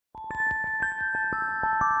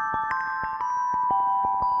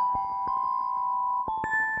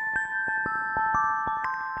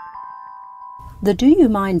The Do You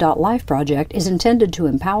Mind.life project is intended to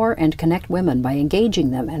empower and connect women by engaging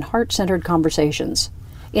them in heart-centered conversations.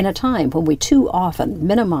 In a time when we too often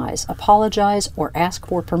minimize, apologize, or ask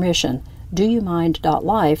for permission, Do You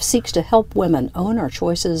Mind.life seeks to help women own our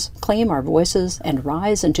choices, claim our voices, and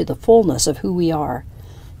rise into the fullness of who we are.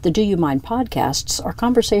 The Do You Mind podcasts are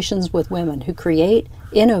conversations with women who create,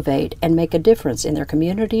 innovate, and make a difference in their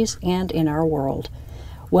communities and in our world.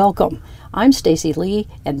 Welcome. I'm Stacy Lee,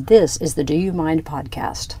 and this is the Do You Mind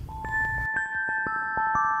podcast.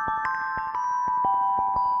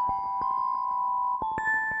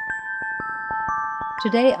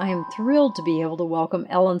 Today, I am thrilled to be able to welcome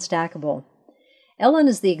Ellen Stackable. Ellen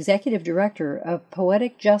is the executive director of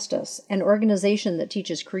Poetic Justice, an organization that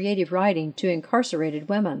teaches creative writing to incarcerated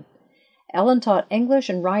women. Ellen taught English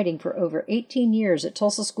and writing for over 18 years at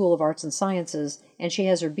Tulsa School of Arts and Sciences, and she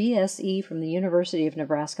has her BSE from the University of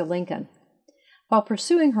Nebraska-Lincoln. While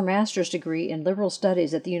pursuing her master's degree in liberal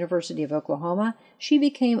studies at the University of Oklahoma, she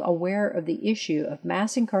became aware of the issue of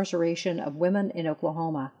mass incarceration of women in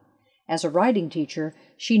Oklahoma. As a writing teacher,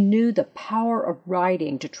 she knew the power of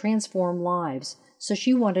writing to transform lives, so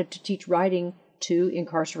she wanted to teach writing to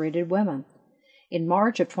incarcerated women. In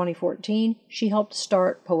March of 2014, she helped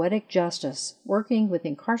start Poetic Justice, working with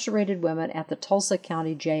incarcerated women at the Tulsa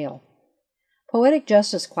County Jail. Poetic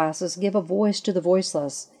Justice classes give a voice to the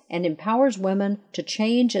voiceless and empowers women to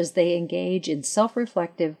change as they engage in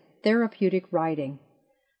self-reflective, therapeutic writing.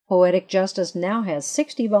 Poetic Justice now has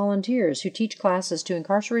 60 volunteers who teach classes to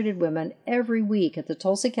incarcerated women every week at the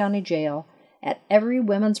Tulsa County Jail, at every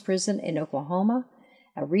women's prison in Oklahoma,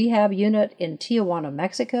 a rehab unit in Tijuana,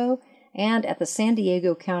 Mexico, and at the San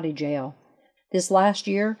Diego County Jail. This last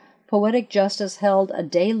year, Poetic Justice held a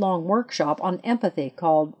day-long workshop on empathy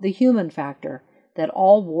called The Human Factor that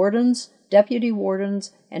all wardens, deputy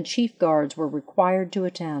wardens, and chief guards were required to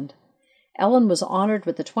attend. Ellen was honored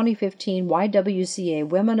with the 2015 YWCA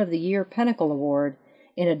Women of the Year Pinnacle Award.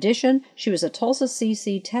 In addition, she was a Tulsa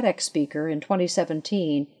CC TEDx speaker in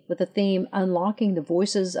 2017 with the theme Unlocking the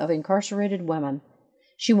Voices of Incarcerated Women.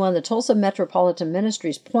 She won the Tulsa Metropolitan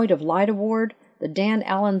Ministries Point of Light Award, the Dan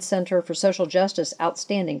Allen Center for Social Justice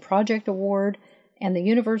Outstanding Project Award, and the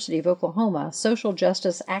University of Oklahoma Social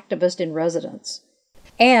Justice Activist in Residence.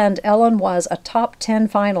 And Ellen was a top 10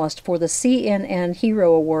 finalist for the CNN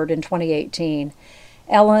Hero Award in 2018.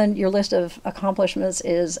 Ellen, your list of accomplishments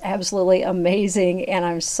is absolutely amazing, and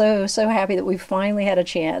I'm so happy that we finally had a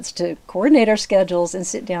chance to coordinate our schedules and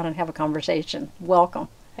sit down and have a conversation. Welcome.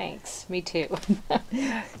 Thanks. Me too.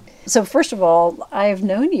 So first of all, I've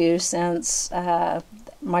known you since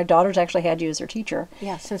my daughter's actually had you as her teacher.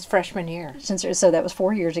 Yeah, since freshman year. So that was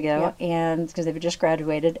 4 years ago, Yep. and because they've just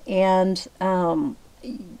graduated. And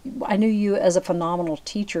I knew you as a phenomenal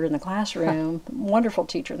teacher in the classroom, wonderful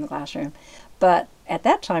teacher in the classroom, but at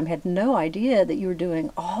that time had no idea that you were doing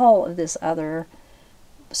all of this other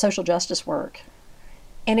social justice work.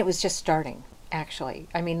 And it was just starting, actually.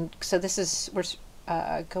 I mean, so we're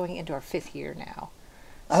going into our 5th year now.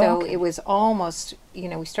 So It was almost,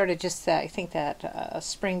 we started just I think that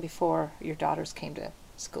spring before your daughters came to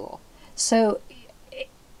school. So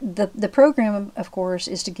the program, of course,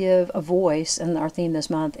 is to give a voice, and our theme this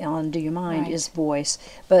month, Ellen, Do You Mind, Right. is voice.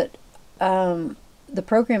 But the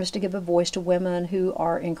program is to give a voice to women who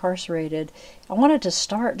are incarcerated. I wanted to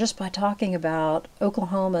start just by talking about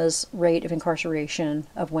Oklahoma's rate of incarceration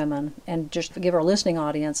of women and just give our listening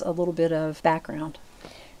audience a little bit of background.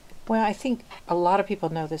 Well, I think a lot of people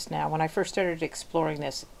know this now. When I first started exploring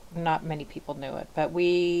this, not many people knew it, but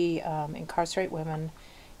we incarcerate women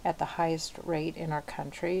at the highest rate in our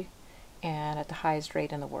country and at the highest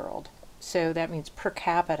rate in the world. So that means per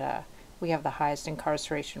capita, we have the highest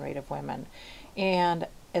incarceration rate of women. And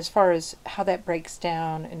as far as how that breaks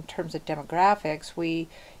down in terms of demographics, we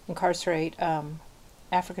incarcerate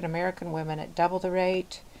African American women at double the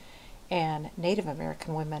rate and Native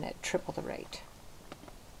American women at triple the rate.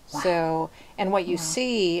 Wow. So, and what you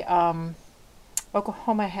see,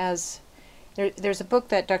 Oklahoma has, there's a book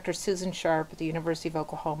that Dr. Susan Sharp at the University of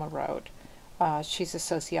Oklahoma wrote. She's a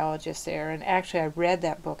sociologist there, and actually I read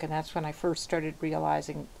that book, and that's when I first started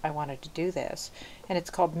realizing I wanted to do this. And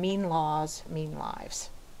it's called Mean Laws, Mean Lives.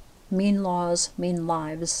 Mean Laws, Mean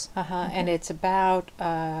Lives. Okay. And it's about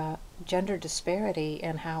gender disparity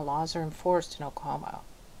and how laws are enforced in Oklahoma.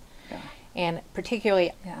 Yeah. And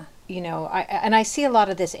particularly, Yeah. I see a lot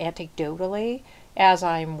of this anecdotally as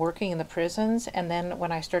I'm working in the prisons, and then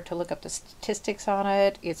when I start to look up the statistics on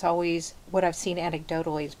it, it's always what I've seen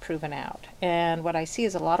anecdotally is proven out. And what I see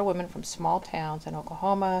is a lot of women from small towns in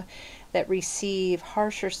Oklahoma that receive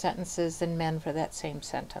harsher sentences than men for that same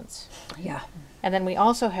sentence. Yeah. And then we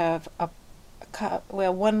also have a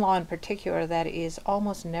one law in particular that is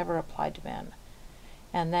almost never applied to men,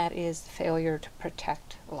 and that is the failure to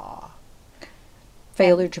protect law.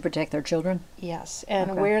 Failure to protect their children? Yes,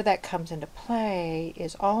 and Okay. where that comes into play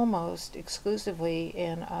is almost exclusively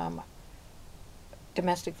in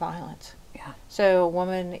domestic violence. Yeah. So a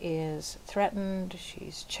woman is threatened,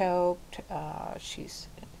 she's choked, she's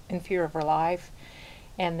in fear of her life,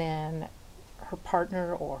 and then her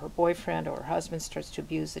partner or her boyfriend or her husband starts to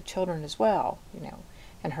abuse the children as well,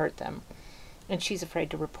 and hurt them. And she's afraid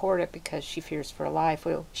to report it because she fears for her life.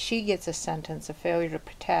 Well, she gets a sentence of failure to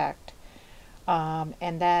protect,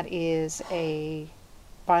 and that is a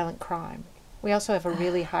violent crime. We also have a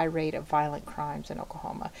really high rate of violent crimes in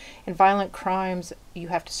Oklahoma. In violent crimes, you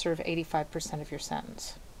have to serve 85% of your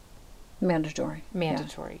sentence. Mandatory.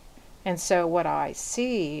 Mandatory. And so what I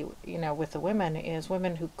see, with the women is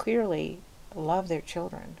women who clearly love their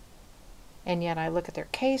children. And yet I look at their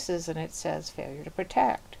cases and it says failure to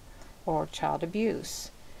protect or child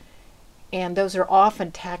abuse. And those are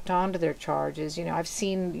often tacked onto their charges. I've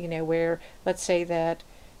seen, where, let's say that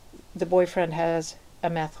the boyfriend has a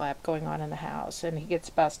meth lab going on in the house and he gets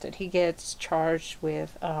busted. He gets charged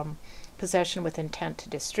with possession with intent to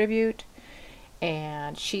distribute,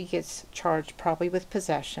 and she gets charged probably with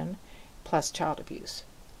possession plus child abuse.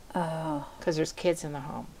 Oh. Because there's kids in the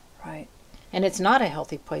home. Right. And it's not a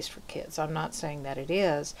healthy place for kids. I'm not saying that it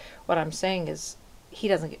is. What I'm saying is he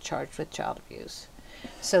doesn't get charged with child abuse.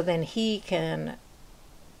 So then he can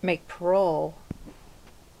make parole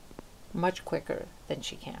much quicker than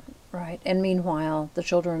she can. Right. And meanwhile, the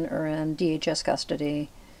children are in DHS custody.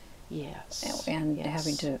 Yes. And yes.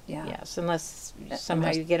 having to, yeah. Yes, unless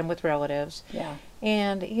somehow you get them with relatives. Yeah.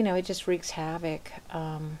 And, it just wreaks havoc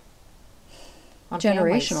on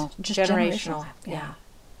generational. families. Just generational. Yeah.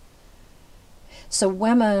 So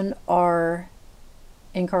women are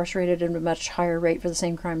incarcerated at a much higher rate for the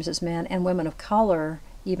same crimes as men, and women of color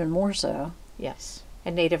even more so. Yes.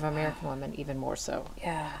 And Native American women even more so.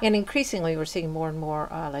 Yeah. And increasingly we're seeing more and more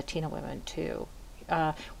Latina women too.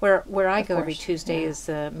 Where I go every Tuesday is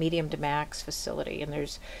the Medium to Max facility, and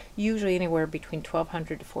there's usually anywhere between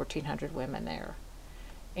 1,200 to 1,400 women there.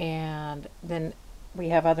 And then we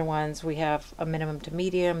have other ones. We have a minimum to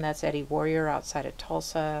medium, that's Eddie Warrior outside of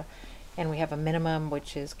Tulsa, and we have a minimum,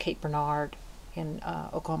 which is Kate Bernard in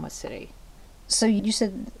Oklahoma City. So you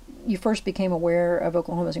said you first became aware of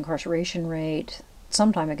Oklahoma's incarceration rate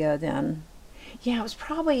some time ago then. Yeah, it was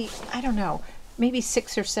probably, I don't know, maybe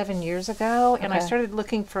 6 or 7 years ago, and I started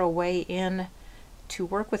looking for a way in to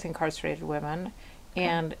work with incarcerated women,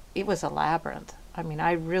 and it was a labyrinth. I mean,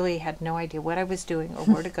 I really had no idea what I was doing or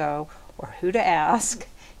where to go or who to ask.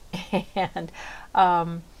 And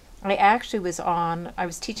I actually I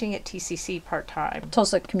was teaching at TCC part-time.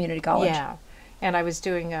 Tulsa Community College. Yeah, and I was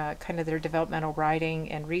doing kind of their developmental writing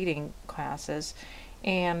and reading classes.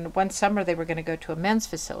 And one summer they were going to go to a men's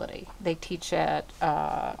facility. They teach at,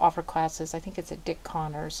 offer classes, I think it's at Dick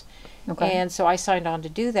Connors. Okay. And so I signed on to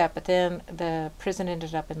do that, but then the prison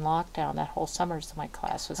ended up in lockdown that whole summer, so my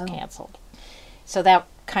class was canceled. So that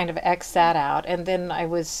kind of X'd that out. And then I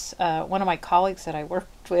was, one of my colleagues that I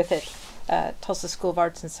worked with at Tulsa School of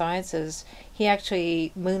Arts and Sciences, he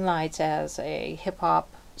actually moonlights as a hip-hop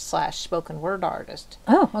 / spoken word artist.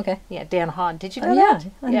 Oh, okay. Yeah, Dan Hahn. Did you know Yeah,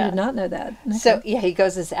 that? I did not know that. Okay. So, yeah, he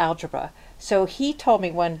goes as algebra. So he told me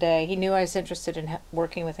one day, he knew I was interested in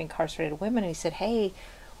working with incarcerated women, and he said, hey,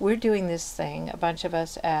 we're doing this thing, a bunch of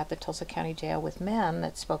us at the Tulsa County Jail with men,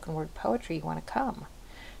 that's spoken word poetry, you want to come?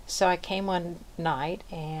 So I came one night,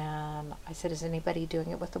 and I said, is anybody doing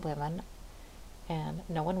it with the women? And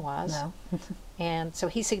no one was. No. And so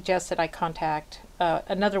he suggested I contact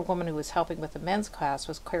another woman who was helping with the men's class,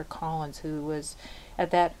 was Claire Collins, who was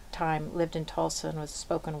at that time lived in Tulsa and was a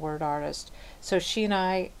spoken word artist. So she and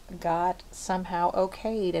I got somehow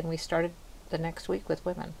okayed, and we started the next week with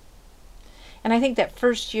women. And I think that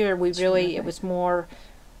first year it was more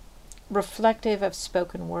reflective of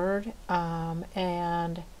spoken word,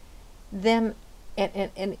 and then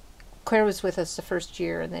and Claire was with us the first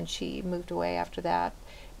year, and then she moved away after that.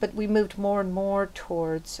 But we moved more and more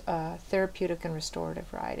towards therapeutic and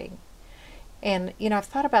restorative writing. And, I've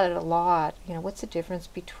thought about it a lot. What's the difference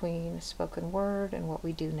between spoken word and what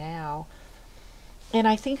we do now? And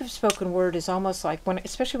I think of spoken word as almost like,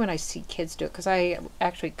 especially when I see kids do it, because I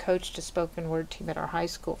actually coached a spoken word team at our high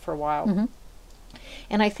school for a while. Mm-hmm.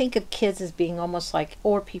 And I think of kids as being almost like,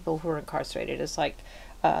 or people who are incarcerated, as like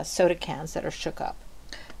soda cans that are shook up.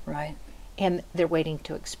 Right. And they're waiting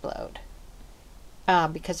to explode.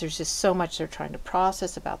 because there's just so much they're trying to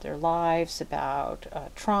process about their lives, about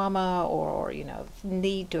trauma, or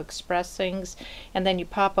need to express things, and then you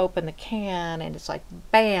pop open the can and it's like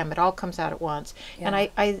bam, it all comes out at once. Yeah.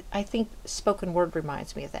 And I think spoken word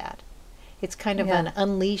reminds me of that. It's kind of Yeah. an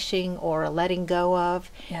unleashing or a letting go of,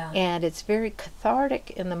 Yeah. and it's very cathartic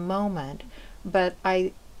in the moment, but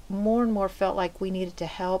I more and more felt like we needed to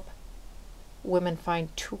help women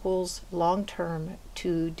find tools long term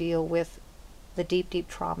to deal with the deep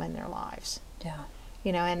trauma in their lives. Yeah.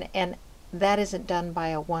 And that isn't done by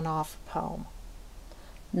a one-off poem.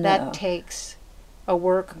 No. That takes a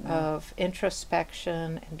work No. of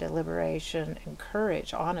introspection and deliberation and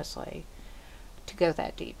courage, honestly, to go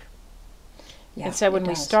that deep. Yeah, And so when it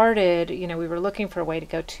we does. started, we were looking for a way to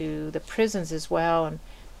go to the prisons as well, and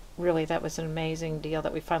really that was an amazing deal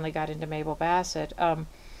that we finally got into Mabel Bassett.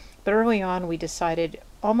 But early on we decided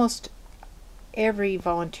almost every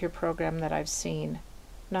volunteer program that I've seen,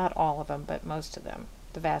 not all of them, but most of them,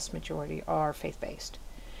 the vast majority, are faith-based.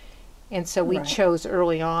 And so we Right. chose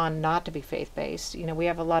early on not to be faith-based. We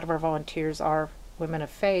have a lot of our volunteers are women of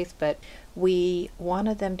faith, but we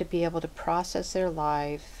wanted them to be able to process their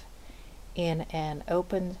life in an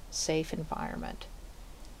open, safe environment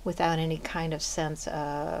without any kind of sense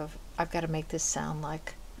of, I've got to make this sound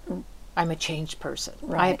like I'm a changed person. I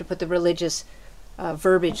Right. have to put the religious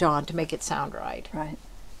verbiage on to make it sound right. Right.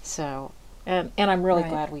 So, and I'm really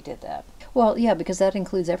Right. glad we did that. Well, yeah, because that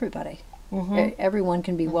includes everybody. Mm-hmm. Everyone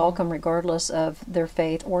can be welcome regardless of their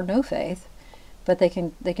faith or no faith, but they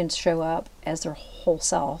can show up as their whole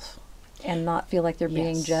self and not feel like they're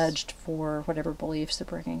being Yes. judged for whatever beliefs they're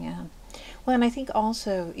bringing in. Well, and I think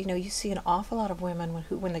also, you see an awful lot of women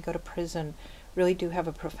who, when they go to prison, really do have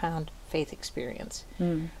a profound faith experience.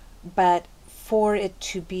 Mm. But for it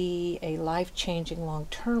to be a life-changing,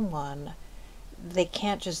 long-term one, they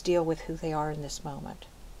can't just deal with who they are in this moment.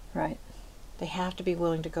 Right. They have to be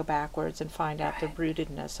willing to go backwards and find out Right. the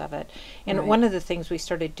rootedness of it. And Right. one of the things we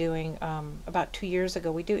started doing about 2 years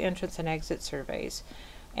ago, we do entrance and exit surveys.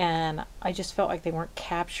 And I just felt like they weren't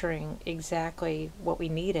capturing exactly what we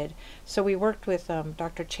needed. So we worked with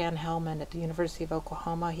Dr. Chan Hellman at the University of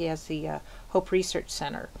Oklahoma. He has the Hope Research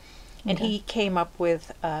Center. And Okay. he came up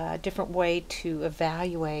with a different way to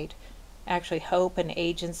evaluate actually hope and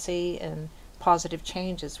agency and positive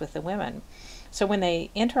changes with the women. So when they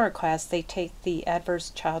enter our class, they take the Adverse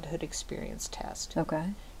Childhood Experience Test.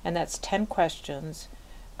 Okay. And that's 10 questions.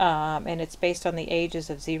 And it's based on the ages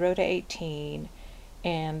of 0 to 18.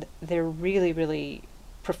 And they're really, really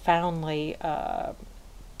profoundly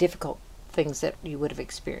difficult things that you would have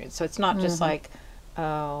experienced. So it's not just Mhm. like,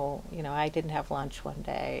 oh, I didn't have lunch one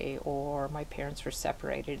day, or my parents were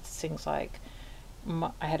separated. It's things like,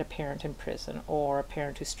 I had a parent in prison, or a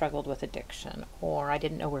parent who struggled with addiction, or I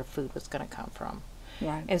didn't know where food was going to come from.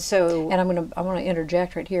 Right. And so, And I want to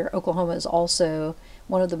interject right here. Oklahoma is also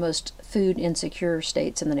one of the most food insecure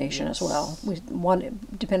states in the nation as well. One,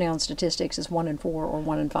 depending on statistics, is 1 in 4 or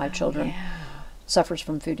 1 in 5 children yeah. suffers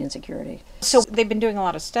from food insecurity. So they've been doing a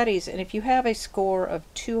lot of studies, and if you have a score of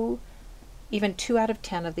 2, even 2 out of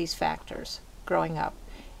 10 of these factors growing up,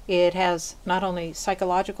 it has not only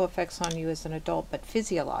psychological effects on you as an adult, but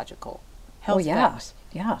physiological health effects.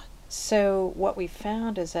 Yeah. So what we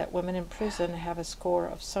found is that women in prison have a score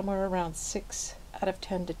of somewhere around 6 out of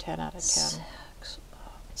 10 to 10 out of 10.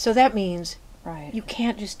 So that means Right. you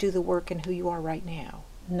can't just do the work in who you are right now.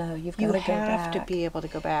 No, you've got You to go have back. to be able to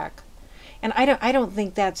go back. And I don't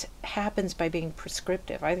think that happens by being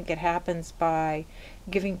prescriptive. I think it happens by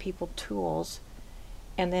giving people tools,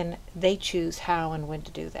 and then they choose how and when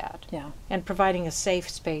to do that. Yeah. And providing a safe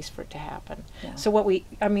space for it to happen. Yeah. So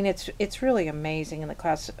it's really amazing in the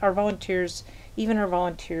class. Our volunteers, even our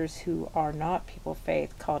volunteers who are not people of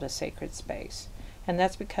faith, call it a sacred space. And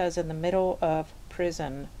that's because in the middle of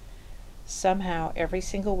prison, somehow every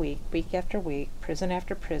single week, week after week, prison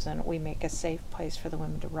after prison, we make a safe place for the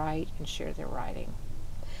women to write and share their writing.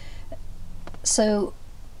 So,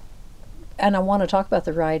 and I want to talk about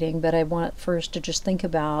the writing, but I want first to just think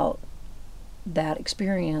about that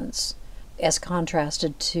experience as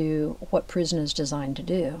contrasted to what prison is designed to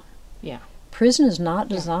do. Yeah. Prison is not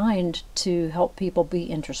designed to help people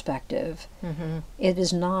be introspective. Mm-hmm. It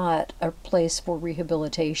is not a place for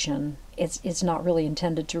rehabilitation. It's not really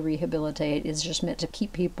intended to rehabilitate. It's just meant to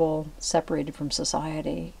keep people separated from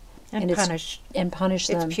society And it's- punish. and punish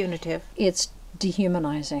them. It's punitive. It's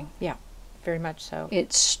dehumanizing. Yeah, very much so.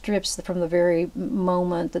 It strips from the very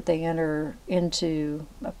moment that they enter into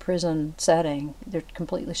a prison setting, they're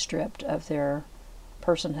completely stripped of their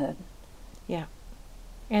personhood. Yeah.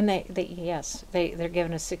 And they're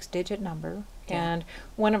given a 6-digit number, Yeah. And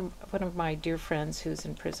one of my dear friends who's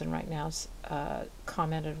in prison right now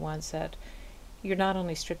commented once that you're not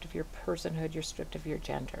only stripped of your personhood, you're stripped of your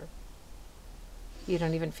gender. You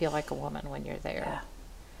don't even feel like a woman when you're there.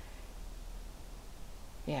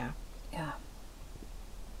 Yeah. Yeah. Yeah.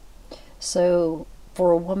 So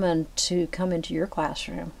for a woman to come into your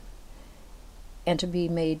classroom and to be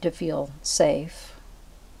made to feel safe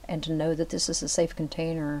and to know that this is a safe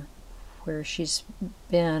container where she's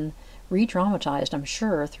been re-traumatized, I'm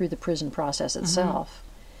sure, through the prison process itself.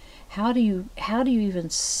 How do you even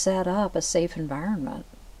set up a safe environment?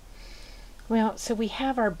 Well, so we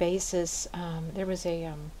have our basis. There was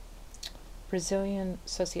a Brazilian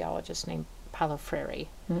sociologist named Paulo Freire,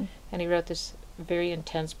 and he wrote this very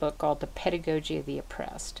intense book called The Pedagogy of the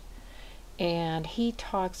Oppressed. And he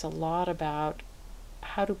talks a lot about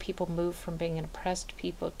how do people move from being an oppressed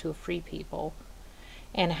people to a free people,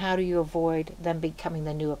 and how do you avoid them becoming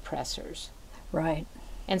the new oppressors. Right.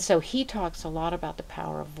 And so he talks a lot about the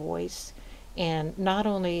power of voice, and not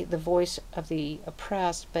only the voice of the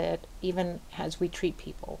oppressed, but even as we treat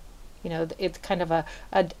people. You know, it's kind of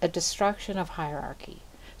a destruction of hierarchy.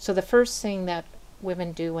 So the first thing that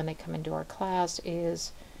women do when they come into our class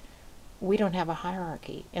is we don't have a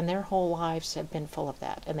hierarchy, and their whole lives have been full of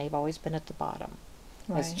that, and they've always been at the bottom.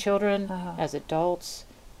 Right. As children, as adults,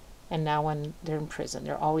 and now when they're in prison,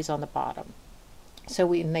 they're always on the bottom. So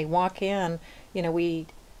when they walk in, you know, we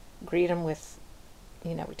greet them with,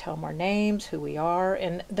 you know, we tell them our names, who we are,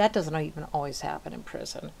 and that doesn't even always happen in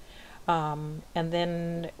prison. And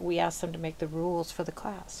then we ask them to make the rules for the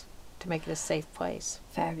class, to make it a safe place.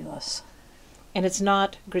 Fabulous. And it's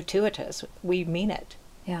not gratuitous. We mean it.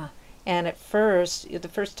 Yeah. And at first, the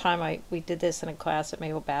first time we did this in a class at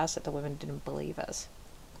Mabel Bassett, the women didn't believe us.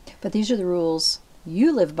 But these are the rules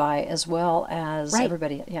you live by as well as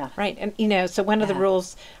everybody. Yeah. Right. And, you know, so one of the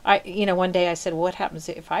rules, one day I said, well, what happens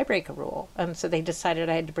if I break a rule? And so they decided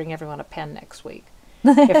I had to bring everyone a pen next week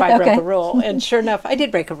if I broke a rule. And sure enough, I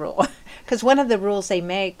did break a rule. Because one of the rules they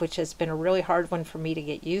make, which has been a really hard one for me to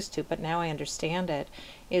get used to, but now I understand it,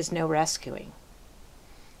 is no rescuing.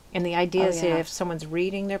 And the idea is if someone's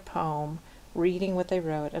reading their poem, reading what they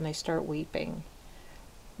wrote, and they start weeping,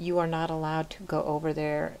 you are not allowed to go over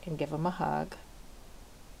there and give them a hug,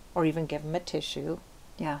 or even give them a tissue.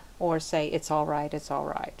 Yeah. Or say, it's all right, it's all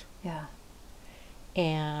right. Yeah.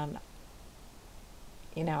 And,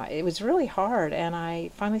 you know, it was really hard. And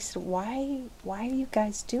I finally said, why are you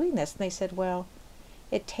guys doing this? And they said, well,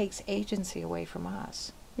 it takes agency away from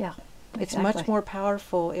us. Yeah. Exactly. It's much more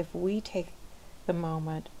powerful if we take the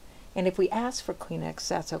moment. And if we ask for Kleenex,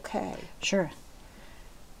 that's okay. Sure.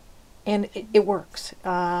 And it works.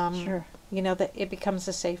 Sure. You know, that it becomes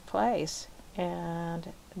a safe place.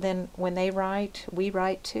 And then when they write, we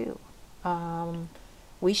write too.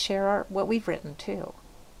 We share what we've written too.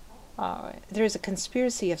 There's a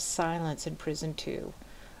conspiracy of silence in prison too,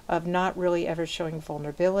 of not really ever showing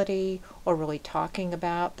vulnerability or really talking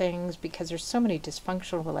about things, because there's so many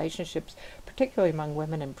dysfunctional relationships, particularly among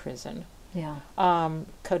women in prison. Yeah.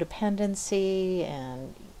 Codependency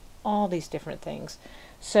and all these different things.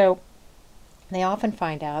 So they often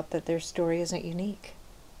find out that their story isn't unique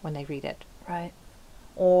when they read it. Right.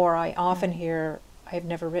 Or I often hear, I've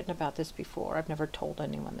never written about this before. I've never told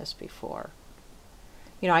anyone this before.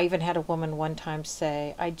 You know, I even had a woman one time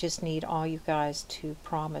say, I just need all you guys to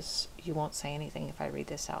promise you won't say anything if I read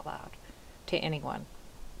this out loud to anyone.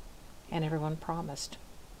 And everyone promised.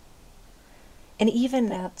 And even...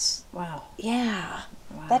 That's... Wow. Yeah.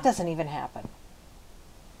 Wow. That doesn't even happen.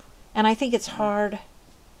 And I think it's hard...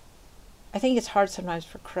 I think it's hard sometimes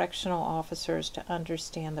for correctional officers to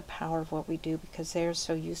understand the power of what we do, because they're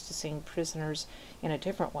so used to seeing prisoners in a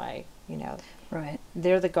different way, you know. Right.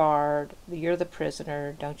 They're the guard, you're the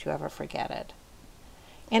prisoner, don't you ever forget it.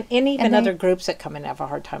 And even other groups that come in have a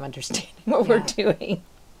hard time understanding what we're doing.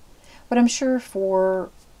 But I'm sure for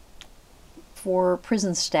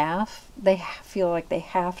prison staff, they feel like they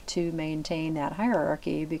have to maintain that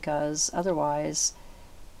hierarchy, because otherwise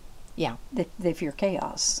they fear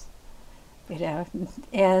chaos. You know,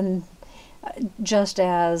 and just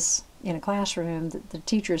as in a classroom, the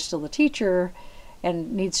teacher is still the teacher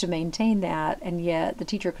and needs to maintain that, and yet the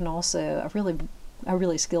teacher can also, a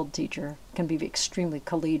really skilled teacher can be extremely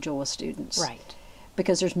collegial with students. Right.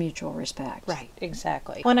 Because there's mutual respect. Right,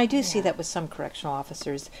 exactly. Well, and I do see that with some correctional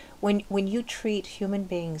officers. When you treat human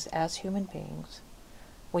beings as human beings,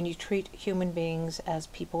 when you treat human beings as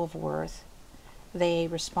people of worth, they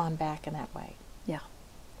respond back in that way. Yeah.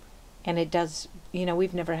 And it does, you know,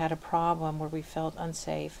 we've never had a problem where we felt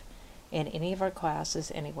unsafe in any of our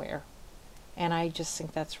classes anywhere. And I just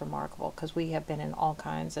think that's remarkable, because we have been in all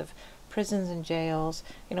kinds of prisons and jails.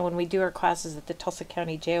 You know, when we do our classes at the Tulsa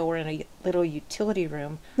County Jail, we're in a little utility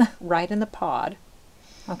room right in the pod.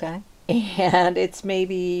 Okay. And it's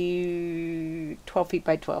maybe 12 feet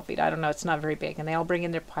by 12 feet. I don't know. It's not very big. And they all bring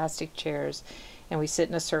in their plastic chairs, and we sit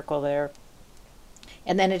in a circle there.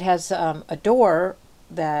 And then it has a door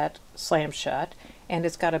that slams shut, and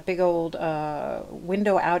it's got a big old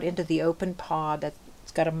window out into the open pod that's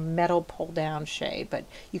got a metal pull-down shade, but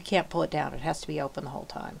you can't pull it down. It has to be open the whole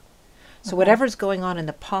time. So whatever's going on in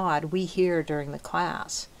the pod, we hear during the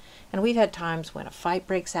class. And we've had times when a fight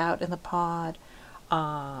breaks out in the pod,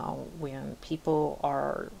 when people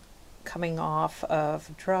are coming off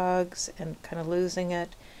of drugs and kind of losing it,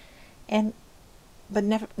 but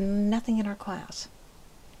nothing in our class.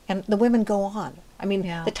 And the women go on. I mean,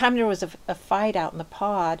 the time there was a fight out in the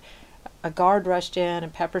pod, a guard rushed in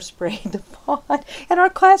and pepper sprayed the pod, and our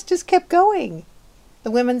class just kept going.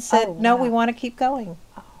 The women said, no, we want to keep going.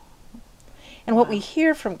 And what we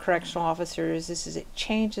hear from correctional officers is it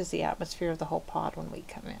changes the atmosphere of the whole pod when we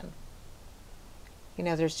come in. You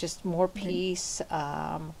know, there's just more peace.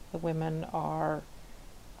 The women are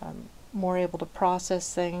more able to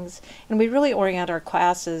process things. And we really orient our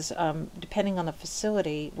classes, depending on the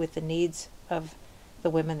facility, with the needs of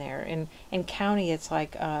the women there. In county, it's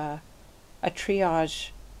like a triage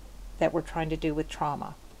that we're trying to do with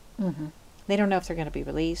trauma. Mm-hmm. They don't know if they're going to be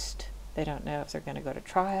released. They don't know if they're going to go to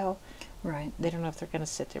trial. Right. They don't know if they're going to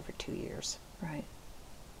sit there for 2 years. Right.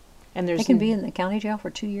 And they can be in the county jail for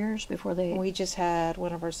 2 years before they... We just had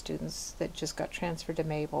one of our students that just got transferred to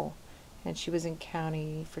Mabel, and she was in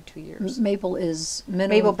county for 2 years. Mabel is minimum...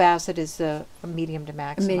 Mabel Bassett is the medium to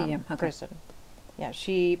maximum okay. prison. Yeah,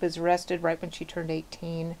 she was arrested right when she turned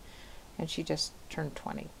 18, and she just turned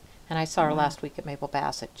 20. And I saw her last week at Mabel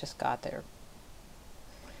Bassett, just got there.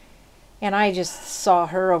 And I just saw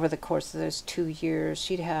her over the course of those 2 years.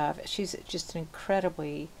 She's just an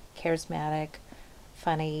incredibly charismatic,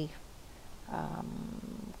 funny,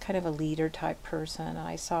 kind of a leader type person. And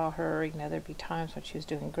I saw her, you know, there'd be times when she was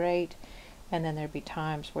doing great, and then there'd be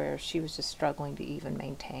times where she was just struggling to even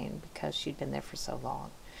maintain because she'd been there for so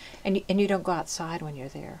long. And you don't go outside when you're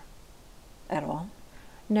there. At all?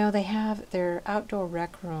 No, they have, their outdoor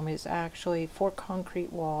rec room is actually 4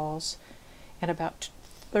 concrete walls, and about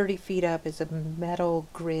 30 feet up is a metal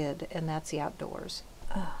grid, and that's the outdoors.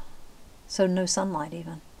 Oh. So no sunlight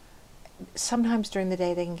even? Sometimes during the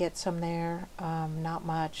day they can get some there, not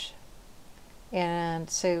much. And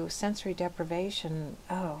so sensory deprivation,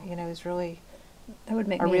 you know, is really that would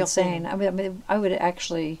make a me real insane. thing. I would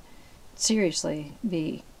actually seriously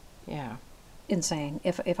be Yeah. insane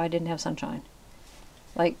if I didn't have sunshine.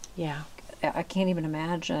 Like, Yeah. I can't even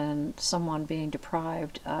imagine someone being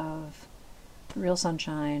deprived of real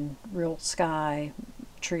sunshine, real sky,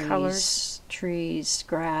 trees,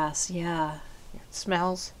 grass,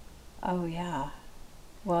 Smells. Oh, yeah.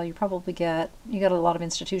 Well, you got a lot of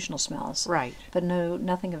institutional smells. Right. But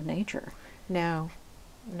nothing of nature. No,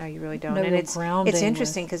 you really don't. No And real it's grounding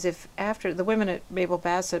interesting because if after the women at Mabel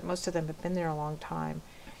Bassett, most of them have been there a long time.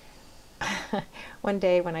 One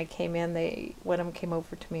day when I came in, one of them came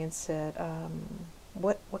over to me and said,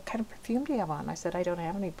 what kind of perfume do you have on? I said, I don't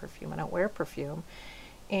have any perfume. I don't wear perfume.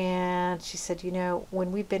 And she said, you know,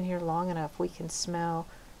 when we've been here long enough, we can smell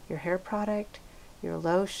your hair product, your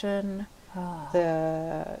lotion,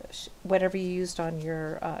 whatever you used on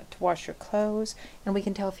your to wash your clothes, and we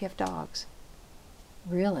can tell if you have dogs.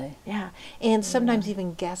 Really? Yeah. And sometimes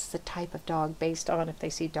even guess the type of dog based on if they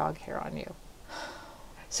see dog hair on you.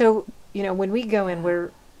 So, you know, when we go in,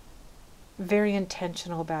 we're very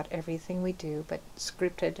intentional about everything we do, but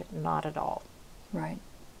scripted, not at all. Right.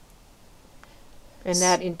 And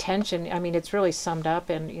that intention, I mean, it's really summed up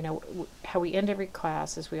in, you know, how we end every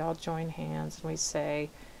class is we all join hands and we say,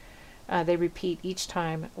 they repeat each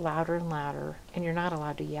time louder and louder, and you're not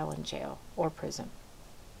allowed to yell in jail or prison.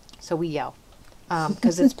 So we yell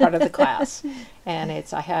because it's part of the class. And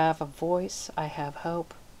it's, I have a voice, I have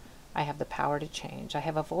hope, I have the power to change. I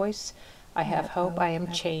have a voice, I have hope, I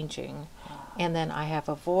am changing. And then I have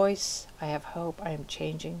a voice, I have hope, I am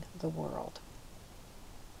changing the world.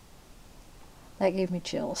 That gave me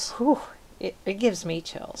chills. Whew, it gives me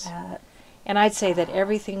chills. And I'd say that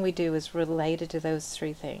everything we do is related to those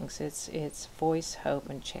 3 things. It's voice, hope,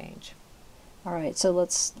 and change. All right, so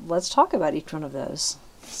let's talk about each one of those.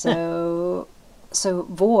 So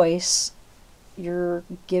voice, you're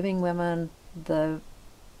giving women the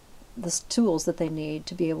tools that they need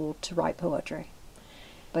to be able to write poetry.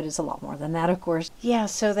 But it's a lot more than that, of course. Yeah,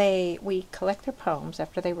 so we collect their poems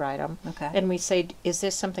after they write them. Okay. And we say, is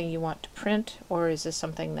this something you want to print, or is this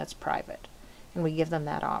something that's private? And we give them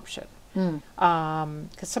that option.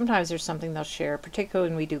 Because sometimes there's something they'll share, particularly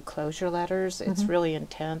when we do closure letters. It's really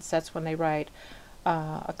intense. That's when they write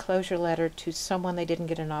a closure letter to someone they didn't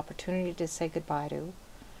get an opportunity to say goodbye to.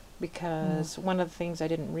 Because one of the things I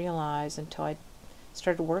didn't realize until I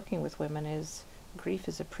started working with women is grief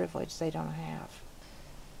is a privilege they don't have.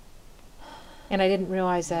 And I didn't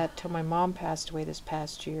realize that till my mom passed away this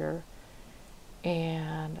past year.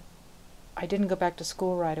 And I didn't go back to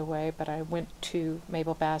school right away, but I went to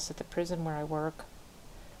Mabel Bassett, the prison where I work.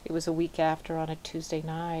 It was a week after on a Tuesday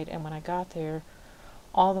night, and when I got there,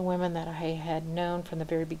 all the women that I had known from the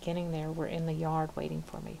very beginning there were in the yard waiting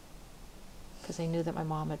for me because they knew that my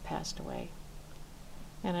mom had passed away.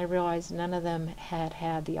 And I realized none of them had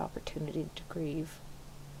had the opportunity to grieve,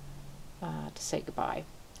 to say goodbye.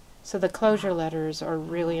 So the closure letters are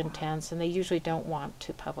really intense, and they usually don't want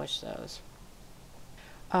to publish those.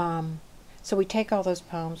 So we take all those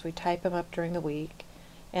poems, we type them up during the week,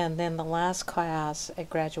 and then the last class at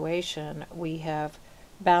graduation, we have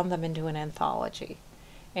bound them into an anthology.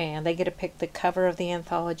 And they get to pick the cover of the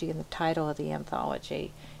anthology and the title of the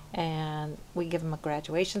anthology. And we give them a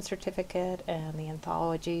graduation certificate and the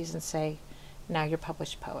anthologies and say, now you're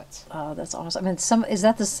published poets. Oh, that's awesome. And is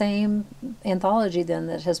that the same anthology then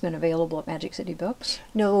that has been available at Magic City Books?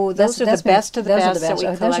 No, those are the best of the best that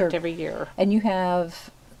we collect every year. And you have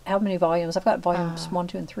how many volumes? I've got volumes 1,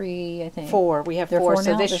 2, and 3, I think. 4. We have 4.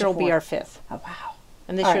 So this year will be our 5th. Oh, wow.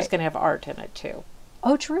 And this year's going to have art in it too.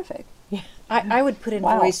 Oh, terrific. Yeah. I would put in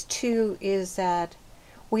voice too is that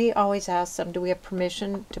we always ask them, do we have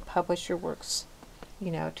permission to publish your works?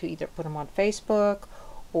 You know, to either put them on Facebook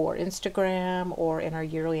or Instagram or in our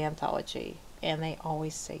yearly anthology. And they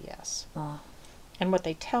always say yes. And what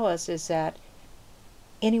they tell us is that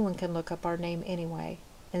anyone can look up our name anyway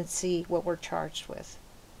and see what we're charged with.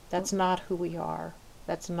 That's not who we are.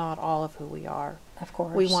 That's not all of who we are. Of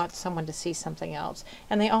course. We want someone to see something else.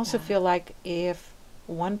 And they also feel like if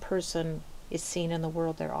one person is seen in the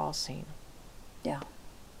world, they're all seen. Yeah.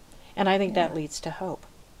 And I think that leads to hope.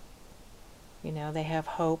 You know, they have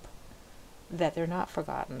hope that they're not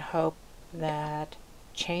forgotten, hope that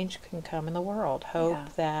change can come in the world,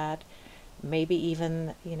 hope that maybe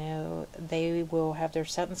even, you know, they will have their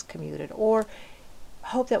sentence commuted, or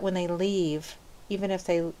hope that when they leave, even if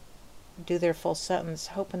they do their full sentence,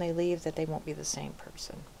 hope when they leave that they won't be the same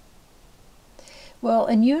person. Well,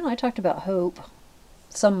 and you and I talked about hope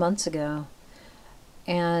some months ago,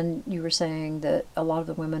 and you were saying that a lot of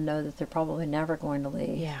the women know that they're probably never going to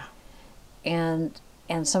leave. Yeah. And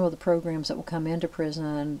some of the programs that will come into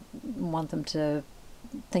prison want them to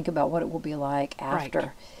think about what it will be like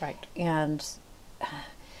after. Right. And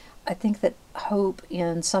I think that hope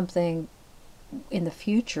in something in the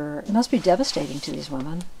future must be devastating to these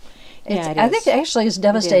women. I think actually it's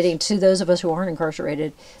devastating to those of us who aren't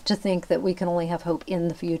incarcerated to think that we can only have hope in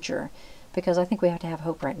the future, because I think we have to have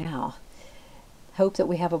hope right now. Hope that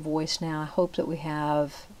we have a voice now. Hope that we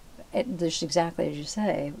have, just exactly as you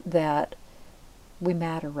say, that we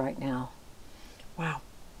matter right now. Wow.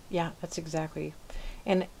 Yeah, that's exactly.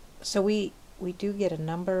 And so we do get a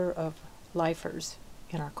number of lifers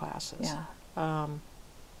in our classes. Yeah.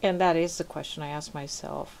 And that is the question I asked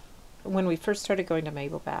myself. When we first started going to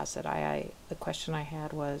Mabel Bassett, the question I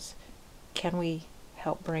had was, can we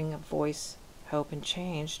help bring a voice, hope, and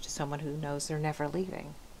change to someone who knows they're never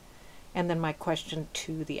leaving? And then my question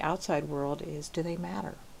to the outside world is, do they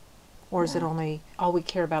matter? Or is it only, all we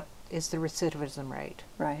care about is the recidivism rate?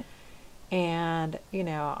 Right. And, you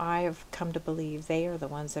know, I have come to believe they are the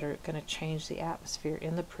ones that are going to change the atmosphere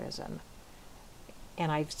in the prison.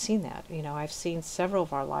 And I've seen that. You know, I've seen several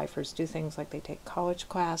of our lifers do things like they take college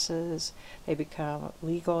classes, they become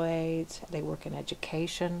legal aides, they work in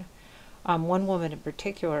education. One woman in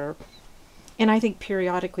particular, and I think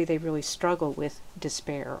periodically they really struggle with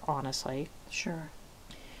despair, honestly. Sure.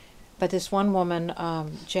 But this one woman,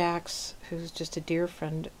 Jax, who's just a dear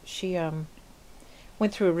friend, she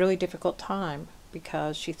went through a really difficult time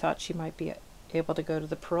because she thought she might be able to go to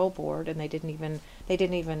the parole board, and they didn't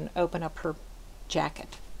even open up her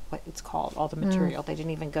jacket, what it's called, all the material. They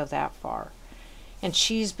didn't even go that far. And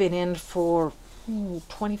she's been in for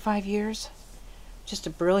 25 years. Just a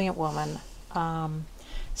brilliant woman.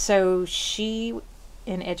 So she,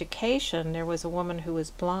 in education, there was a woman who was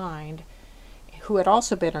blind who had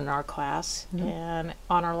also been in our class. And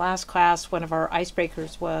on our last class, one of our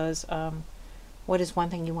icebreakers was, what is one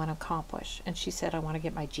thing you want to accomplish? And she said, I want to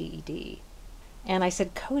get my GED. And I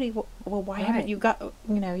said, Cody, well, why haven't you got,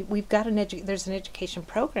 you know, we've got there's an education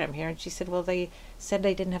program here. And she said, well, they said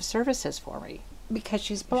they didn't have services for me because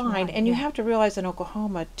she's blind. And you have to realize in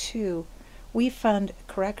Oklahoma, too, we fund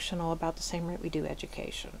correctional about the same rate we do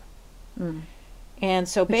education. Mm. And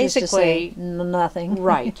so Which is to basically, say nothing.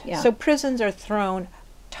 right. Yeah. So prisons are thrown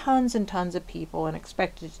tons and tons of people and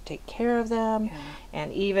expected to take care of them Yeah.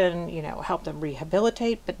 and even, help them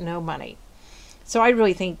rehabilitate, but no money. So I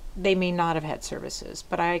really think they may not have had services.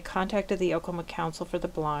 But I contacted the Oklahoma Council for the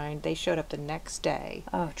Blind. They showed up the next day.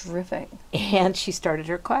 Oh, terrific. And she started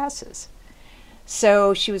her classes.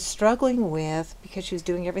 So she was struggling with, because she was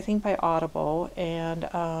doing everything by Audible,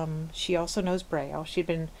 and she also knows Braille. She'd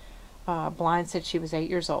been blind since she was 8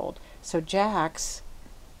 years old. So Jax,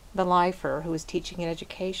 the lifer who was teaching in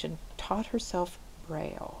education, taught herself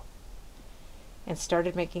Braille and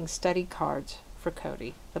started making study cards for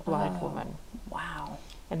Cody, the blind woman. Wow.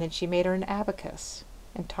 And then she made her an abacus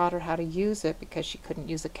and taught her how to use it because she couldn't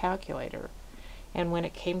use a calculator. And when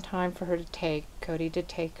it came time for her to take, Cody to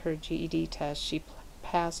take her GED test, she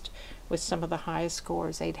passed with some of the highest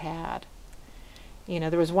scores they'd had.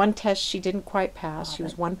 There was one test she didn't quite pass. She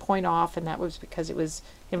was 1 point off, and that was because it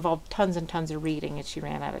involved tons and tons of reading, and she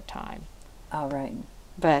ran out of time. Oh, right.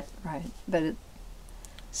 But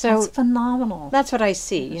that's phenomenal. That's what I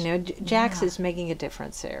see. Jax Yeah. is making a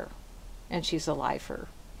difference there, and she's a lifer.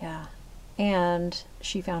 Yeah. And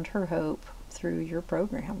she found her hope through your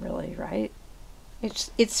program, really, right?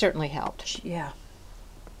 It certainly helped. Yeah.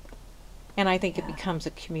 And I think Yeah. it becomes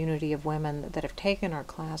a community of women that have taken our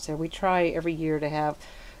class there. We try every year to have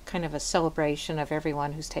kind of a celebration of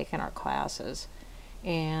everyone who's taken our classes.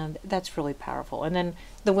 And that's really powerful. And then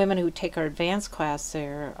the women who take our advanced class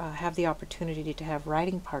there have the opportunity to have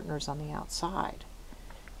writing partners on the outside.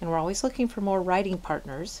 And we're always looking for more writing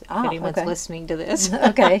partners, if anyone's okay. listening to this.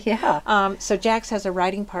 Okay, yeah. So Jax has a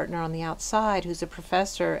writing partner on the outside who's a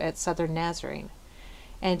professor at Southern Nazarene.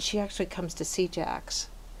 And she actually comes to see Jax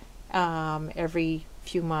every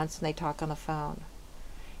few months, and they talk on the phone.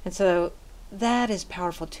 And so that is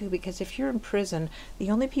powerful too, because if you're in prison,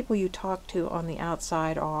 the only people you talk to on the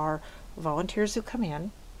outside are volunteers who come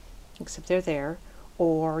in, except they're there,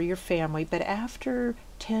 or your family. But after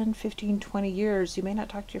 10, 15, 20 years, you may not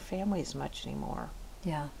talk to your family as much anymore.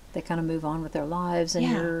 Yeah. They kind of move on with their lives,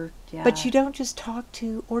 and But you don't just talk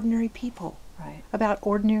to ordinary people right. about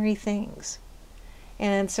ordinary things.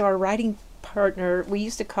 And so our writing partner, we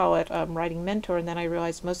used to call it writing mentor, and then I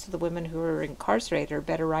realized most of the women who are incarcerated are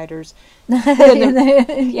better writers.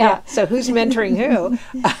 Yeah. So who's mentoring who?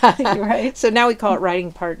 Right. So now we call it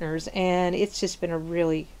writing partners, and it's just been a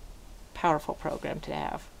really powerful program to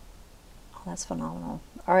have. Oh, that's phenomenal.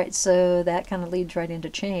 All right, so that kind of leads right into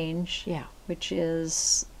change. Yeah. Which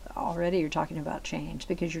is already you're talking about change,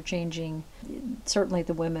 because you're changing certainly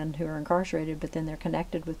the women who are incarcerated, but then they're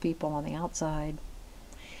connected with people on the outside.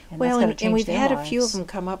 And And we've had a few of them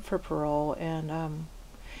come up for parole, and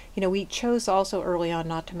we chose also early on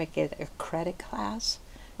not to make it a credit class.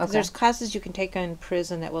 'Cause Okay. there's classes you can take in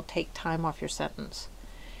prison that will take time off your sentence,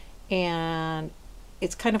 and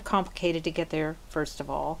it's kind of complicated to get there, first of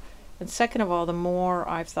all, and second of all, the more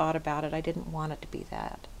I've thought about it, I didn't want it to be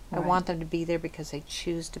that. I Right. want them to be there because they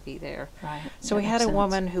choose to be there. Right. So That we had makes a sense.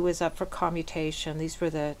 woman who was up for commutation. These were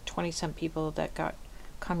the 20-some people that got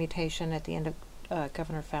commutation at the end of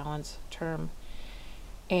Governor Fallon's term.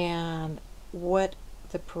 And what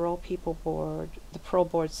the parole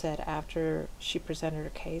board said after she presented her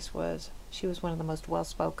case was she was one of the most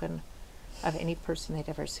well-spoken of any person they'd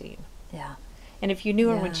ever seen. Yeah. And if you knew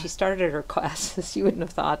her when Yeah. she started her classes, you wouldn't have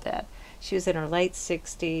thought that. She was in her late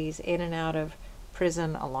 60s, in and out of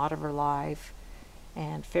prison a lot of her life,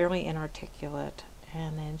 and fairly inarticulate.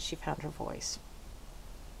 And then she found her voice,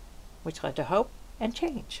 which led to hope and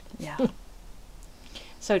change. Yeah.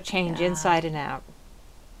 So change Yeah. inside and out.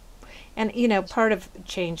 And, part of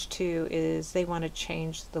change, too, is they want to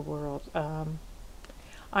change the world.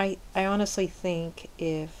 I honestly think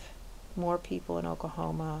if more people in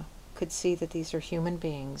Oklahoma could see that these are human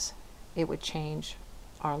beings, it would change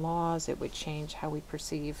our laws, it would change how we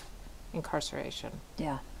perceive incarceration.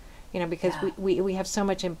 Yeah. Because Yeah. we have so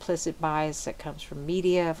much implicit bias that comes from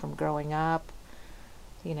media, from growing up.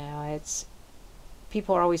 It's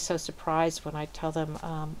people are always so surprised when I tell them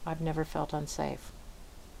I've never felt unsafe.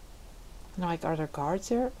 And they're like, are there guards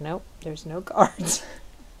there? Nope, there's no guards.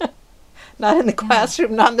 Not in the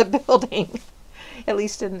classroom, not in the building. At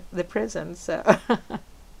least in the prison. So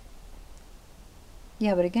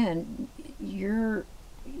Yeah, but again, you're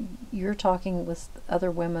talking with other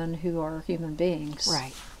women who are human beings.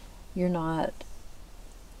 right. You're not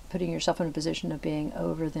putting yourself in a position of being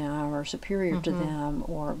over them or superior to them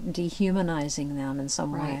or dehumanizing them in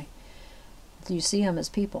some Right. way. You see them as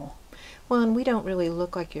people. Well, and we don't really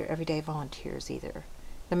look like your everyday volunteers either.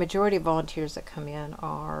 The majority of volunteers that come in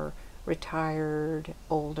are retired,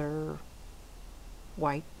 older,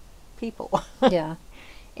 white people. Yeah.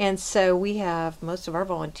 And so we have, most of our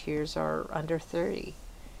volunteers are under 30,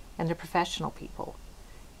 and they're professional people.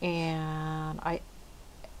 And I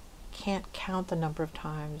can't count the number of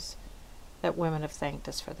times that women have thanked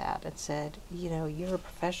us for that and said, you're a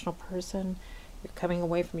professional person. You're coming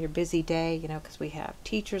away from your busy day, because we have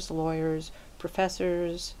teachers, lawyers,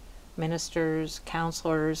 professors, ministers,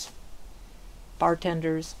 counselors,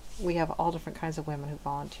 bartenders. We have all different kinds of women who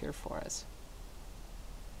volunteer for us.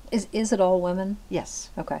 Is it all women? Yes.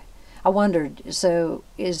 Okay. I wondered, so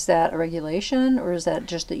is that a regulation, or is that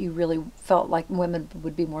just that you really felt like women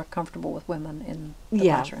would be more comfortable with women in the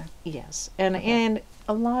classroom? Yes. And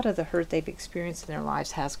a lot of the hurt they've experienced in their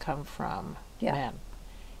lives has come from men.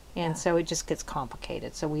 And so it just gets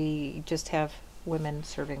complicated. So we just have women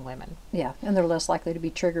serving women. Yeah, and they're less likely to be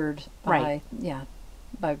triggered by Right.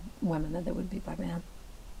 by women than they would be by men.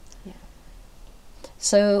 Yeah.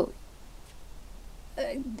 So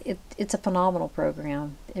it's a phenomenal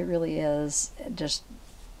program. It really is.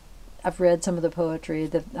 I've read some of the poetry,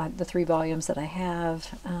 the 3 volumes that I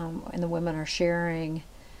have, and the women are sharing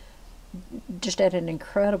just at an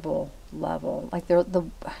incredible level. Like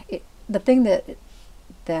the thing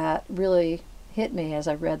that really hit me as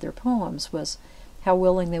I read their poems was how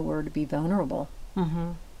willing they were to be vulnerable.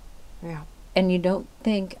 Mm-hmm. Yeah. And you don't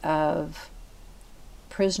think of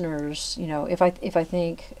prisoners, if I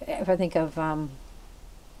think of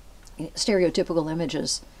stereotypical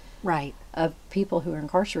images Right. of people who are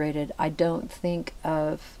incarcerated, I don't think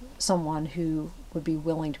of someone who would be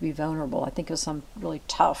willing to be vulnerable. I think of some really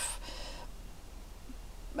tough,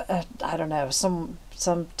 I don't know, some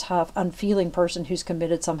tough, unfeeling person who's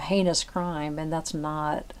committed some heinous crime, and that's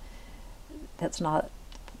not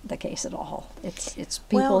the case at all. It's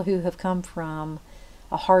people who have come from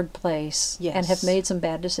a hard place and have made some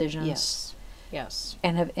bad decisions. Yes.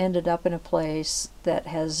 And have ended up in a place that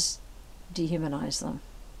has dehumanized them.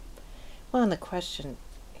 Well, and the question,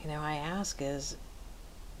 I ask is,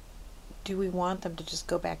 do we want them to just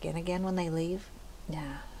go back in again when they leave?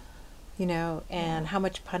 Yeah. And how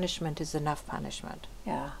much punishment is enough punishment?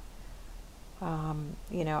 Yeah.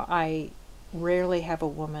 I rarely have a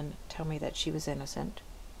woman tell me that she was innocent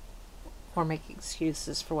or make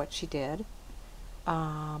excuses for what she did.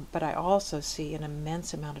 But I also see an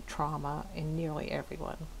immense amount of trauma in nearly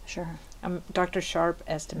everyone. Sure. Dr. Sharp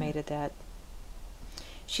estimated that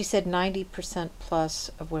she said 90% plus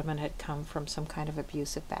of women had come from some kind of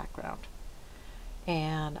abusive background.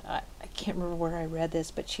 And I can't remember where I read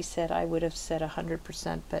this, but she said I would have said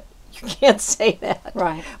 100%, but you can't say that.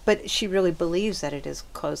 Right. But she really believes that it is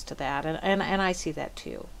close to that, and I see that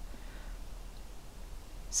too.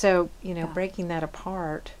 So, breaking that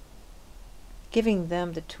apart, giving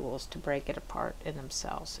them the tools to break it apart in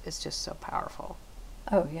themselves is just so powerful.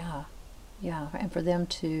 Oh, yeah. Yeah. And for them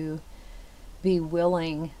to be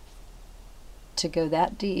willing to go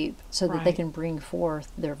that deep so that they can bring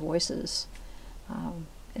forth their voices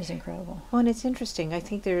is incredible. Well, and it's interesting. I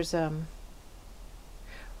think there's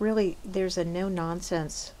there's a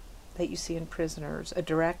no-nonsense that you see in prisoners, a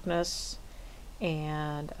directness,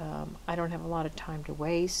 and I don't have a lot of time to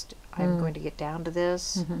waste. I'm going to get down to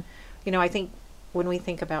this. Mm-hmm. I think when we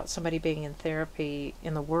think about somebody being in therapy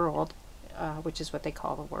in the world, which is what they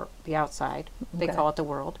call the outside, they call it the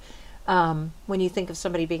world. When you think of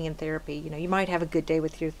somebody being in therapy, you might have a good day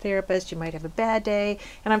with your therapist, you might have a bad day,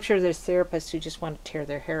 and I'm sure there's therapists who just want to tear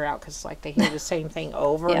their hair out because they hear the same thing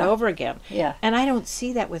over and over again. Yeah. And I don't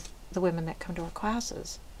see that with the women that come to our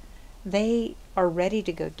classes. They are ready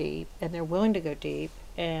to go deep, and they're willing to go deep,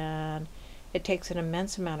 and it takes an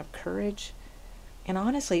immense amount of courage and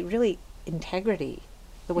honestly, really integrity,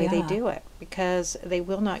 the way they do it, because they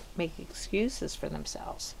will not make excuses for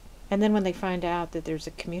themselves. And then when they find out that there's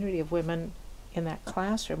a community of women in that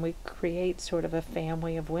classroom, we create sort of a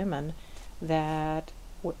family of women that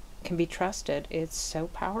can be trusted. It's so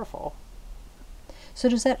powerful. So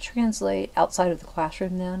does that translate outside of the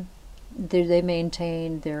classroom then? Do they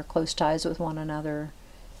maintain their close ties with one another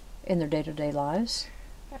in their day-to-day lives?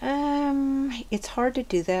 It's hard to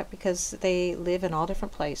do that because they live in all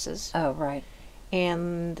different places. Oh, right.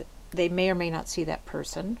 And they may or may not see that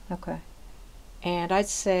person. Okay. And I'd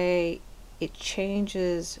say it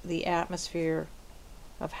changes the atmosphere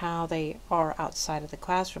of how they are outside of the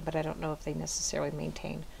classroom, but I don't know if they necessarily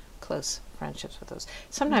maintain close friendships with those.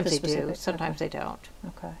 Sometimes they do, sometimes they don't.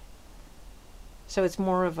 Okay. So it's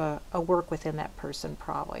more of a work within that person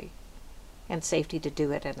probably, and safety to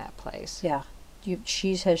do it in that place. Yeah.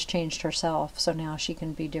 She has changed herself, so now she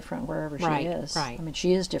can be different wherever she is. Right. I mean,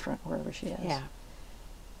 she is different wherever she is. Yeah.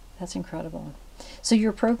 That's incredible. So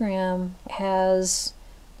your program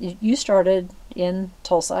you started in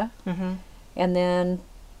Tulsa, Mm-hmm. and then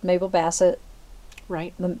Mabel Bassett,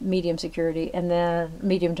 Right. the medium security, and then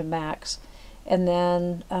medium to max, and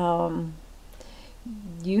then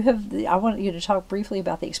you have. I want you to talk briefly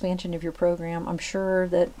about the expansion of your program. I'm sure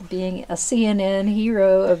that being a CNN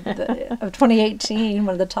hero of 2018,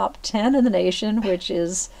 one of the top 10 in the nation, which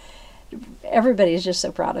is everybody's just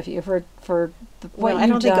so proud of you for what Well, I you've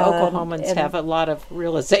don't think done, Oklahomans and- have a lot of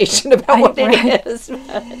realization about what right. it is,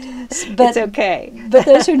 but it's okay. But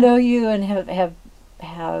those who know you and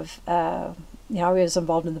have I was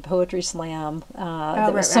involved in the poetry slam.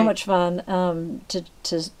 That was so right. much fun to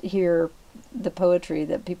hear the poetry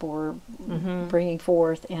that people were bringing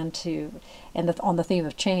forth, and on the theme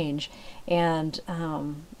of change, and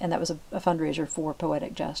that was a fundraiser for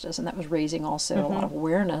Poetic Justice, and that was raising also a lot of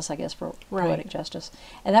awareness, I guess, for Right. Poetic Justice,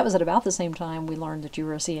 and that was at about the same time we learned that you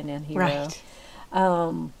were a CNN hero. Right.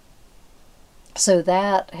 So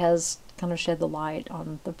that has kind of shed the light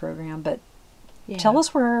on the program, but Yeah. tell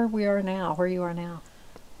us where you are now.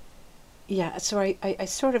 Yeah, so I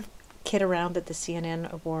sort of kid around that the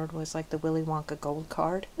CNN award was like the Willy Wonka gold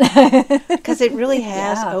card, because it really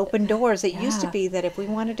has Yeah. opened doors. It used to Yeah. be that if we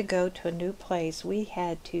wanted to go to a new place, we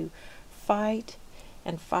had to fight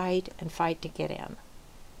and fight and fight to get in.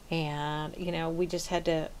 And, we just had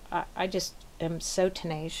to, I just am so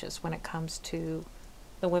tenacious when it comes to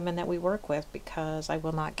the women that we work with, because I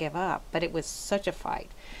will not give up. But it was such a fight.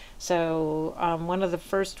 So one of the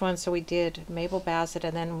first ones, so we did Mabel Bassett,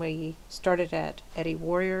 and then we started at Eddie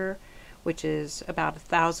Warrior, which is about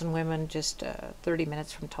 1,000 women, just 30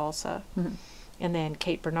 minutes from Tulsa. Mhm. And then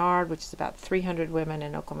Kate Bernard, which is about 300 women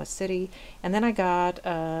in Oklahoma City. And then I got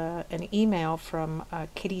an email from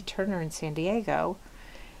Kitty Turner in San Diego.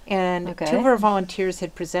 And Okay. two of our volunteers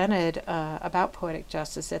had presented about Poetic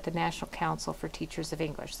Justice at the National Council for Teachers of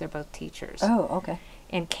English. They're both teachers. Oh, okay.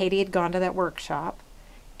 And Katie had gone to that workshop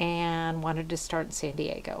and wanted to start in San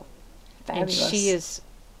Diego. Fabulous. And she is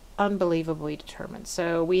unbelievably determined.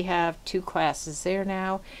 So we have 2 classes there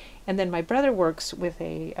now. And then my brother works with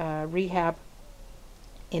a rehab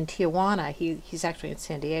in Tijuana. He's actually in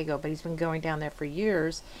San Diego, but he's been going down there for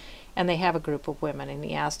years. And they have a group of women, and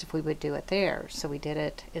he asked if we would do it there. So we did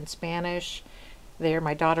it in Spanish there.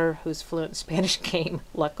 My daughter, who's fluent in Spanish, came,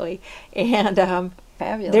 luckily. And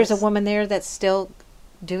Fabulous. there's a woman there that's still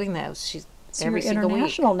doing those. She's So every you're single week.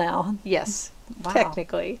 international now. Yes, Wow.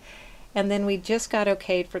 technically. And then we just got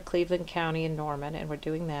okayed for Cleveland County and Norman, and we're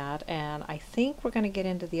doing that. And I think we're going to get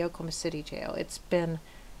into the Oklahoma City jail.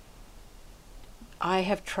 I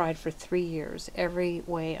have tried for 3 years every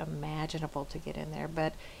way imaginable to get in there,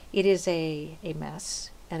 but it is a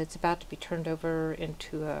mess, and it's about to be turned over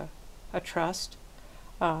into a trust.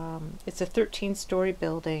 It's a 13-story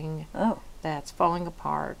building Oh, that's falling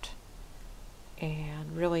apart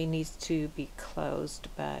and really needs to be closed.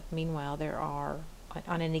 But meanwhile, there are,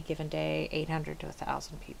 on any given day, 800 to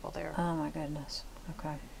 1,000 people there. oh my goodness.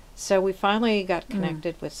 Okay. So we finally got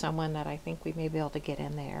connected with someone that I think we may be able to get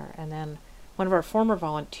in there. And then one of our former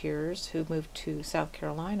volunteers who moved to South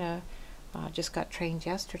Carolina just got trained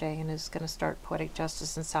yesterday and is going to start Poetic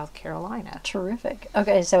Justice in South Carolina. Terrific.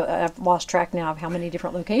 Okay, so I've lost track now of how many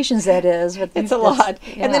different locations that is. But It's a that's- lot.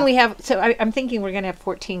 And then yeah. we have, so I'm thinking we're going to have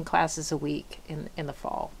 14 classes a week in the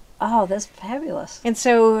fall. Oh, that's fabulous. And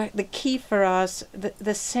so the key for us,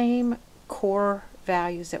 the same core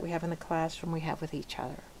values that we have in the classroom, we have with each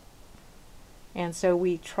other. And so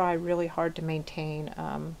we try really hard to maintain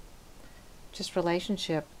just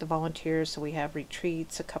relationship, the volunteers. So we have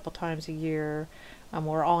retreats a couple times a year.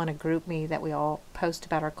 We're all in a group me that we all post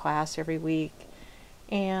about our class every week.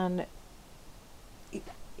 And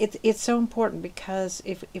it's so important, because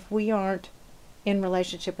if we aren't in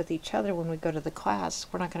relationship with each other when we go to the class,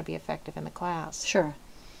 we're not going to be effective in the class. Sure.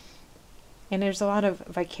 And there's a lot of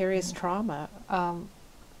vicarious trauma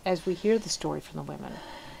as we hear the story from the women.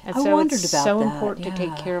 And I so wondered it's about so that, important to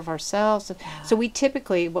take yeah. care of ourselves. So we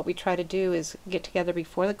typically, what we try to do is get together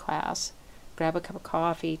before the class, grab a cup of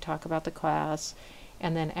coffee, talk about the class,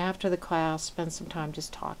 and then after the class, spend some time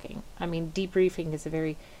just talking. I mean, debriefing is a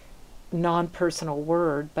very non-personal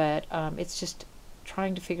word, but it's just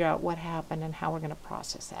trying to figure out what happened and how we're going to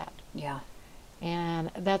process that. Yeah. And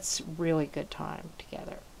that's really good time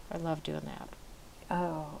together. I love doing that.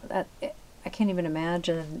 Oh, I can't even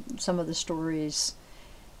imagine some of the stories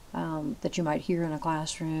that you might hear in a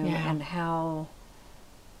classroom, Yeah. and how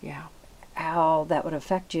Yeah. that would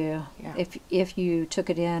affect you Yeah. if you took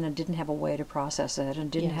it in and didn't have a way to process it,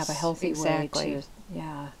 and didn't have a Yes, healthy exactly. way to.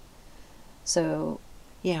 Yeah. So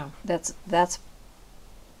Yeah. that's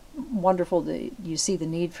wonderful that you see the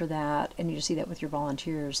need for that, and you see that with your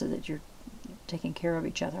volunteers, so that you're taking care of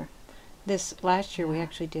each other. This last year, we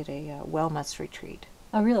actually did a wellness retreat.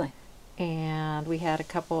 Oh, really? And we had a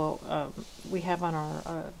couple, we have on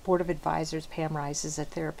our board of advisors, Pam Rice is a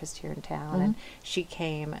therapist here in town, and she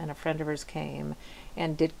came, and a friend of hers came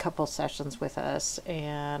and did a couple sessions with us,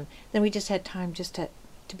 and then we just had time just to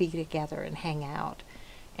be together and hang out.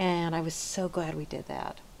 And I was so glad we did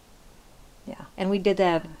that. Yeah. And we did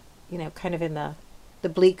that, kind of in the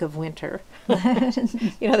bleak of winter.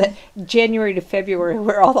 That January to February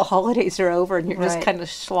where all the holidays are over and you're just kind of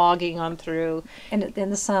slogging on through. And in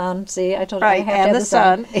the sun. See, I told you right, you have to have the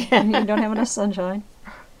sun. And you don't have enough sunshine.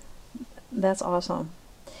 That's awesome.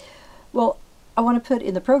 Well, I want to put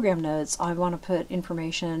in the program notes, I want to put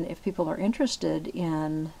information if people are interested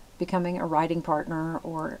in becoming a writing partner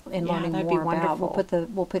or in learning more about.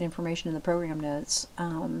 We'll put information in the program notes,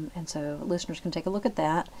 and so listeners can take a look at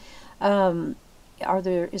that.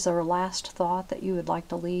 Is there a last thought that you would like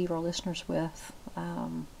to leave our listeners with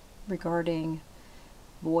regarding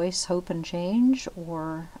voice, hope, and change,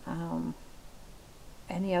 or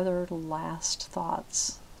any other last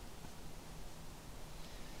thoughts?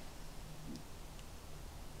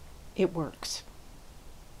 It works.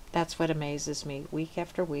 That's what amazes me. Week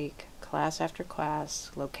after week, class after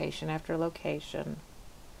class, location after location.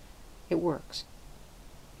 It works.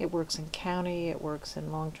 It works in county, it works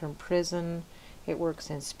in long-term prison, it works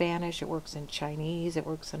in Spanish, it works in Chinese, it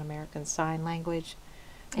works in American Sign Language.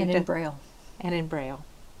 And in Braille. And in Braille,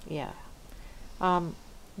 yeah.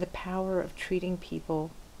 The power of treating people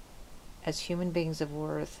as human beings of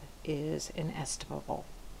worth is inestimable.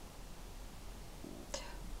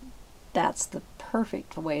 That's the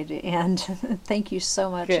perfect way to end. Thank you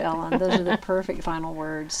so much, Good. Ellen. Those are the perfect final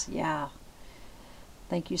words. Yeah.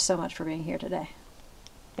 Thank you so much for being here today.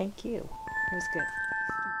 Thank you. It was good.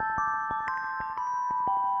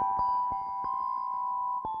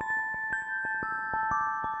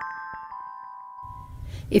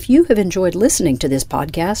 If you have enjoyed listening to this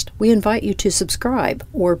podcast, we invite you to subscribe,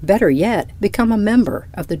 or better yet, become a member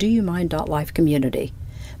of the DoYouMind.life community.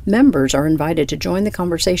 Members are invited to join the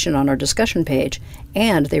conversation on our discussion page,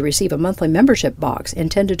 and they receive a monthly membership box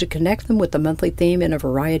intended to connect them with the monthly theme in a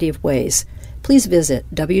variety of ways. Please visit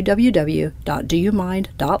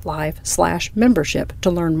www.doyoumind.life/membership to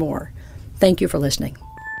learn more. Thank you for listening.